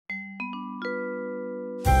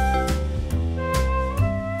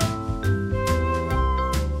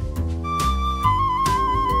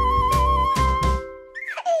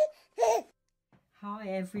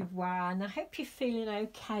everyone. I hope you're feeling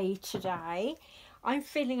okay today. I'm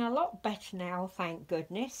feeling a lot better now, thank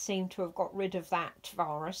goodness. Seem to have got rid of that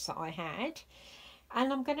virus that I had.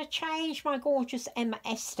 And I'm going to change my gorgeous Emma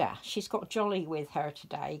Ester. She's got Jolly with her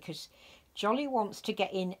today because Jolly wants to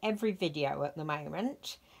get in every video at the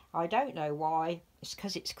moment. I don't know why. It's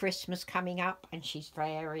because it's Christmas coming up and she's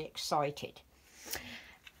very excited.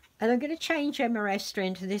 And I'm going to change Emma Ester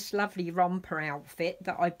into this lovely romper outfit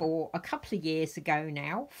that I bought a couple of years ago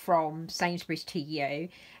now from Sainsbury's TU.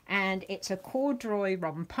 And it's a corduroy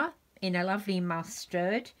romper in a lovely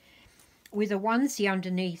mustard with a onesie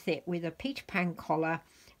underneath it with a Peter Pan collar.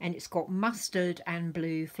 And it's got mustard and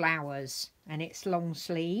blue flowers. And it's long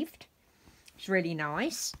sleeved. It's really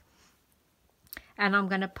nice. And I'm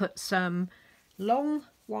going to put some long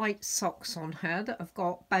white socks on her that have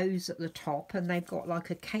got bows at the top and they've got like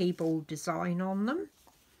a cable design on them,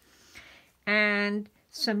 and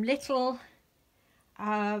some little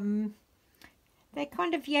they're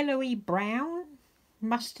kind of yellowy brown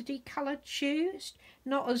mustardy coloured shoes,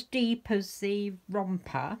 not as deep as the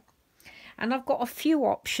romper. And I've got a few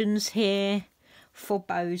options here for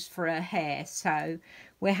bows for her hair, so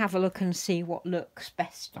we'll have a look and see what looks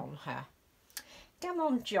best on her. Come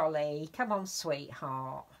on, Jolly. Come on,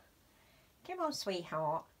 sweetheart. Come on,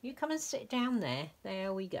 sweetheart. You come and sit down there.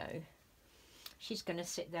 There we go. She's going to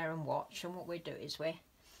sit there and watch. And what we'll do is we'll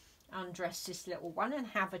undress this little one and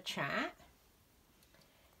have a chat.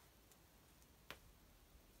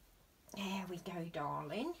 There we go,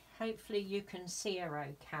 darling. Hopefully you can see her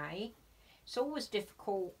okay. It's always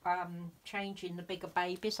difficult changing the bigger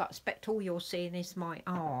babies. I expect all you're seeing is my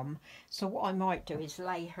arm. So what I might do is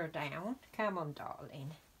lay her down. Come on,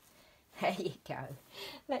 darling. There you go.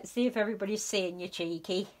 Let's see if everybody's seeing you,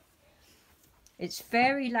 cheeky. It's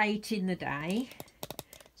very late in the day,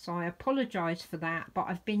 so I apologise for that. But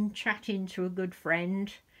I've been chatting to a good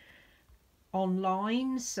friend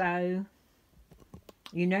online, so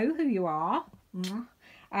you know who you are.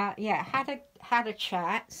 Yeah, had a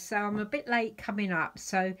chat, so I'm a bit late coming up,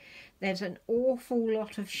 so there's an awful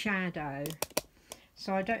lot of shadow,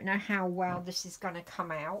 so I don't know how well this is going to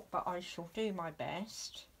come out, but I shall do my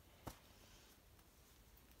best.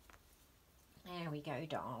 There we go,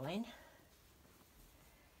 darling.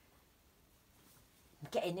 I'm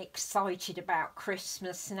getting excited about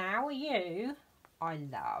Christmas now, are you? I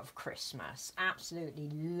love Christmas, absolutely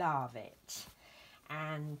love it.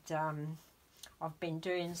 And I've been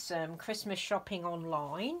doing some Christmas shopping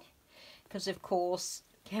online because, of course,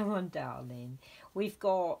 come on, darling, we've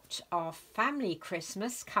got our family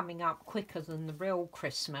Christmas coming up quicker than the real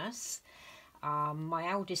Christmas. My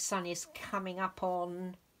eldest son is coming up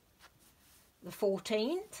on the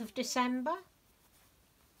 14th of December.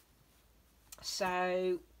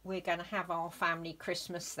 So we're going to have our family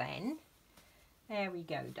Christmas then. There we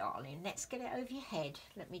go, darling. Let's get it over your head.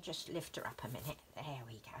 Let me just lift her up a minute. There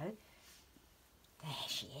we go. There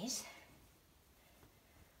she is.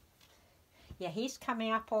 Yeah, he's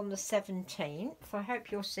coming up on the 17th. I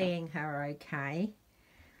hope you're seeing her okay.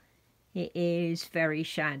 It is very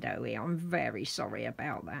shadowy. I'm very sorry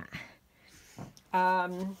about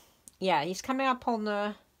that. Yeah, he's coming up on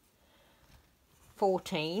the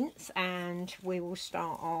 14th and we will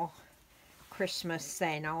start our Christmas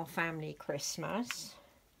then, our family Christmas.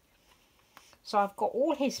 So I've got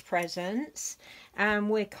all his presents and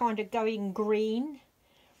we're kind of going green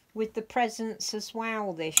with the presents as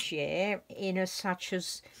well this year, in as such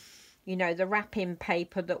as, you know, the wrapping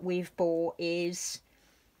paper that we've bought is,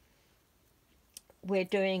 we're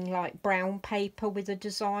doing like brown paper with a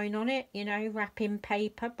design on it, you know, wrapping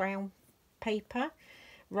paper, brown paper,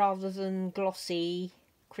 rather than glossy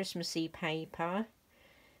Christmassy paper.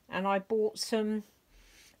 And I bought some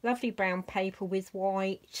lovely brown paper with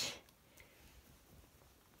white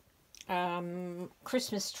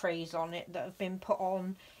Christmas trees on it that have been put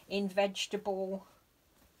on in vegetable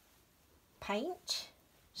paint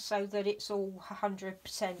so that it's all 100%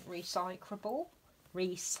 recyclable.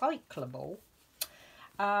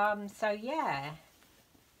 So yeah,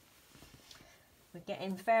 we're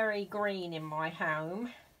getting very green in my home,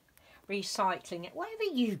 recycling it. Where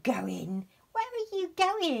are you going? Where are you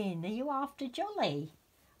going? Are you after Jolly?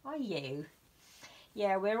 Are you?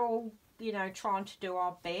 Yeah, we're all, you know, trying to do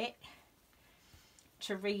our bit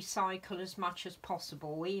to recycle as much as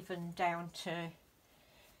possible, even down to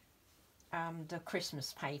the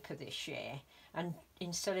Christmas paper this year. And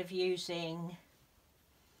instead of using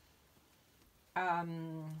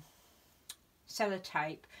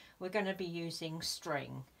sellotape, we're going to be using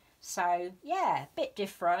string. So yeah, a bit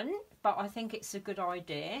different, but I think it's a good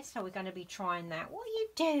idea. So we're going to be trying that. What are you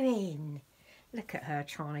doing? Look at her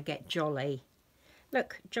trying to get Jolly.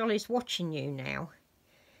 Look, Jolly's watching you now.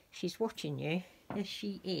 She's watching you. Yes,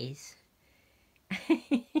 she is.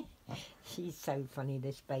 She's so funny,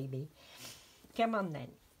 this baby. Come on then.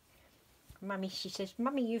 Mummy, she says,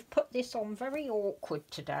 Mummy, you've put this on very awkward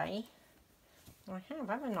today. I have,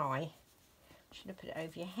 haven't I? Should have put it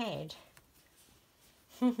over your head.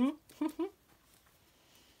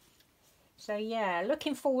 So yeah,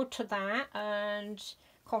 looking forward to that, and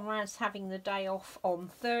Conrad's having the day off on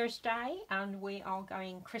Thursday and we are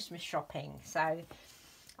going Christmas shopping, so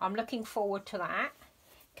I'm looking forward to that.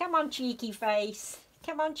 Come on, cheeky face.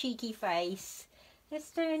 Come on, cheeky face. Let's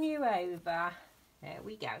turn you over. There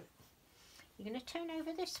we go. You're going to turn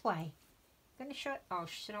over this way. I'm going to show... Oh,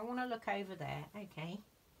 she said, I want to look over there. Okay.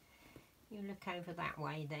 You look over that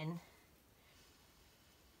way then.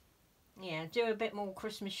 Yeah, do a bit more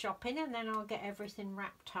Christmas shopping and then I'll get everything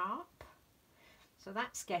wrapped up. So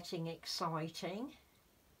that's getting exciting.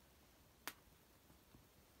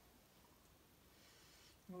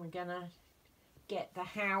 And we're going to get the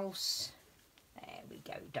house. There we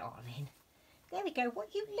go, darling. There we go. What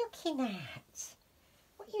are you looking at?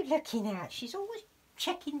 What are you looking at? She's always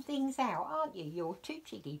checking things out, aren't you? You're too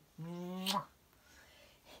cheeky.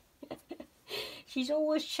 She's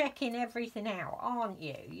always checking everything out, aren't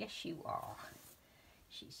you? Yes, you are.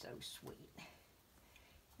 She's so sweet.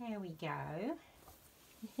 There we go.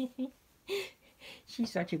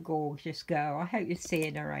 She's such a gorgeous girl. I hope you're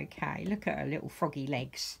seeing her okay. Look at her little froggy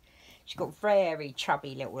legs. She's got very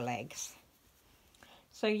chubby little legs.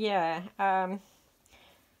 So yeah,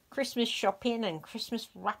 Christmas shopping and Christmas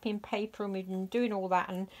wrapping paper, and we've been doing all that,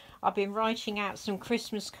 and I've been writing out some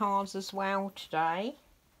Christmas cards as well today.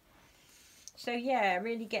 So yeah,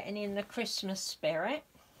 really getting in the Christmas spirit.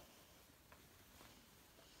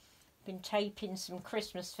 Been taping some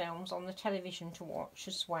Christmas films on the television to watch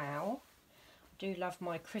as well. I do love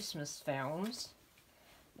my Christmas films.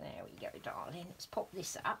 There we go, darling. Let's pop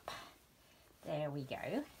this up. There we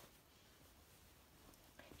go.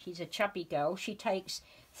 She's a chubby girl. She takes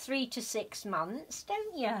 3 to 6 months,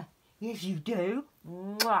 don't you? Yes, you do.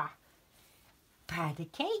 Mwah. Pat a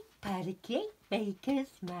cake, baker's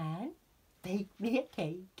man. Bake me a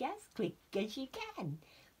cake as quick as you can.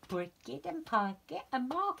 Brick it and park it and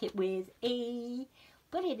mark it with E.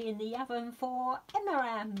 Put it in the oven for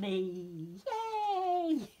Emma and me.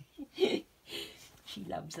 Yay! She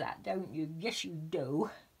loves that, don't you? Yes, you do.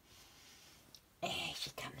 There she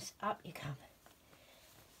comes. Up you come.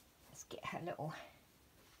 Let's get her little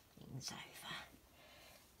things over.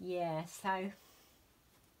 Yeah, so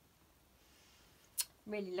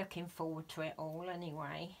really looking forward to it all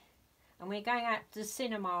anyway. And we're going out to the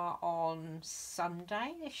cinema on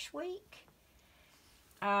Sunday this week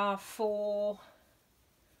to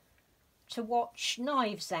watch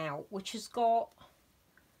Knives Out, which has got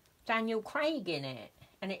Daniel Craig in it.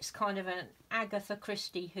 And it's kind of an Agatha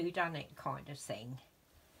Christie whodunit kind of thing.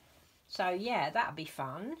 So yeah, that'll be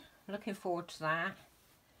fun. Looking forward to that.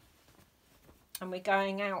 And we're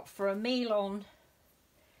going out for a meal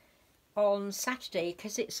on Saturday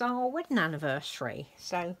because it's our wedding anniversary.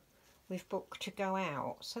 So we've booked to go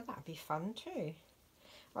out, so that'd be fun too.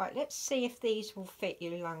 Right, let's see if these will fit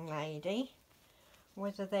you, young lady,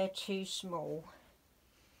 whether they're too small.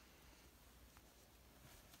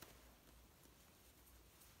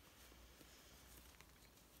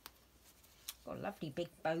 Got lovely big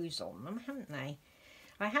bows on them, haven't they?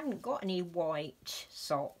 I haven't got any white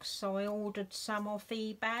socks, so I ordered some off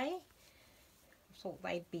eBay. I thought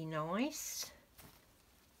they'd be nice.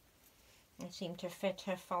 They seem to fit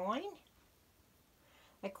her fine.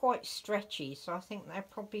 They're quite stretchy, so I think they'll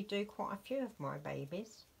probably do quite a few of my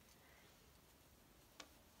babies.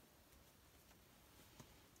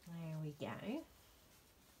 There we go.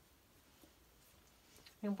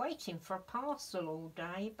 Been waiting for a parcel all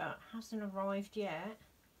day, but hasn't arrived yet.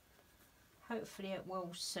 Hopefully it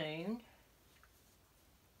will soon.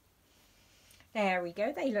 There we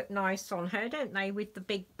go. They look nice on her, don't they, with the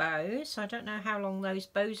big bows. I don't know how long those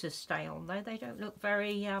bows will stay on, though. They don't look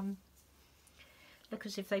very, look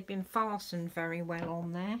as if they've been fastened very well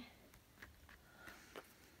on there.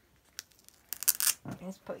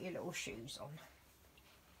 Let's put your little shoes on.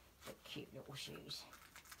 The cute little shoes.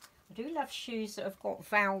 I do love shoes that have got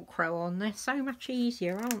Velcro on. They're so much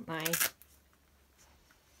easier, aren't they?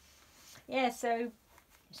 Yeah, so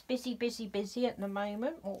it's busy at the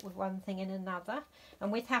moment, what with one thing and another. And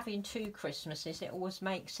with having 2 Christmases, it always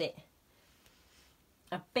makes it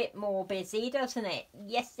a bit more busy, doesn't it?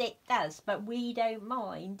 Yes, it does, but we don't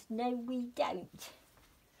mind. No, we don't.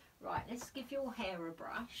 Right, let's give your hair a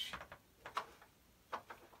brush.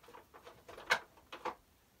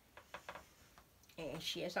 Here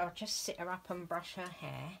she is. I'll just sit her up and brush her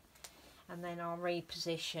hair, and then I'll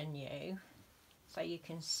reposition you so you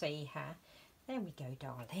can see her. There we go,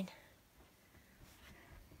 darling.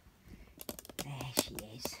 There she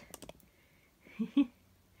is.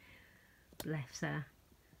 Bless her.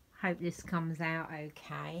 Hope this comes out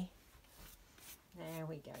okay. There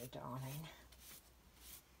we go, darling.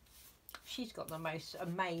 She's got the most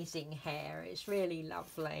amazing hair. It's really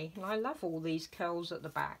lovely. And I love all these curls at the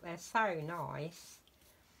back. They're so nice.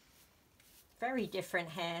 Very different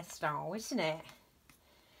hairstyle, isn't it?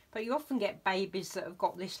 But you often get babies that have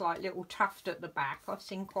got this like little tuft at the back. I've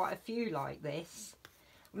seen quite a few like this.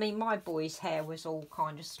 I mean, my boy's hair was all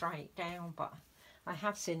kind of straight down, but I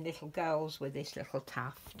have seen little girls with this little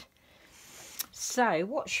tuft. So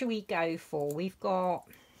what should we go for? We've got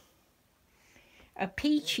a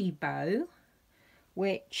peachy bow,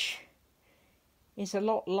 which is a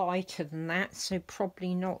lot lighter than that, so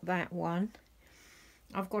probably not that one.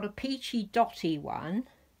 I've got a peachy dotty one.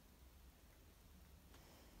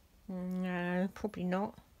 No, probably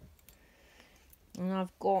not. And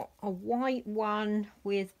I've got a white one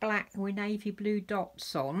with navy blue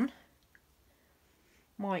dots on.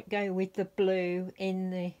 Might go with the blue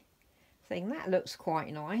in the thing. That looks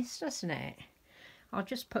quite nice, doesn't it? I'll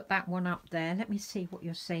just put that one up there. Let me see what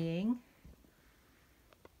you're seeing.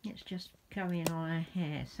 It's just going on her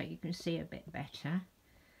hair so you can see a bit better.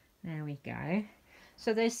 There we go.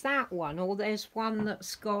 So there's that one, or there's one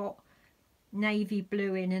that's got navy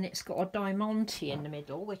blue in and it's got a diamante in the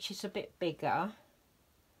middle, which is a bit bigger.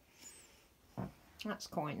 That's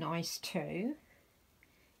quite nice too,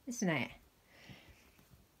 isn't it?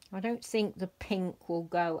 I don't think the pink will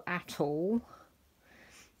go at all.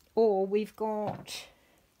 Or we've got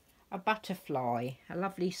a butterfly, a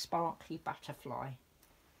lovely sparkly butterfly.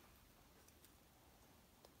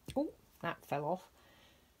 Oh, that fell off.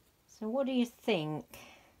 So what do you think?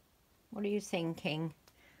 What are you thinking?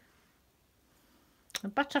 The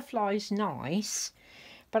butterfly's nice,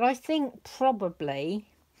 but I think probably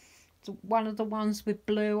one of the ones with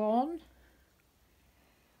blue on.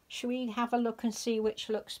 Should we have a look and see which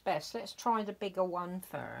looks best? Let's try the bigger one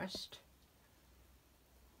first.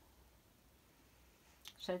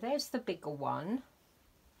 So there's the bigger one.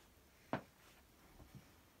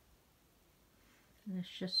 Let's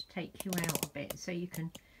just take you out a bit so you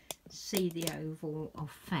can see the overall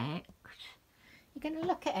effect. You're going to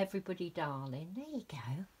look at everybody, darling. There you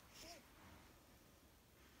go.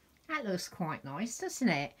 That looks quite nice, doesn't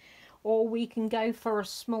it? Or we can go for a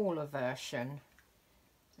smaller version.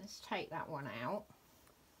 Let's take that one out.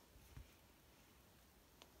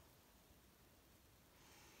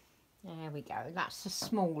 There we go. That's the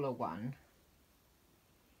smaller one.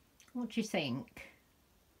 What do you think?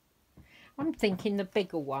 I'm thinking the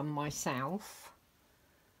bigger one myself.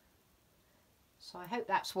 So I hope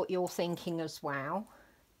that's what you're thinking as well.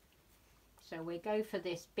 So we'll go for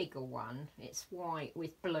this bigger one. It's white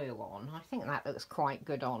with blue on. I think that looks quite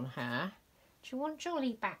good on her. Do you want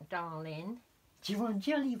Jolly back, darling? Do you want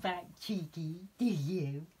Jolly back, cheeky? Do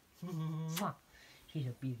you? She's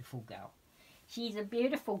a beautiful girl. She's a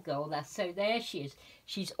beautiful girl. So there she is.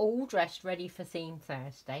 She's all dressed ready for Theme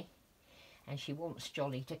Thursday. And she wants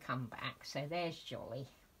Jolly to come back. So there's Jolly.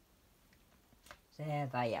 There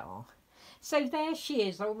they are. So there she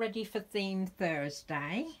is, all ready for Theme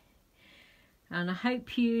Thursday. And I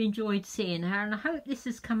hope you enjoyed seeing her. And I hope this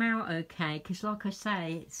has come out okay. Because like I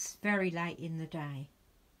say, it's very late in the day.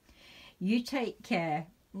 You take care.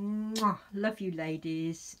 Mwah. Love you,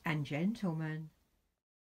 ladies and gentlemen.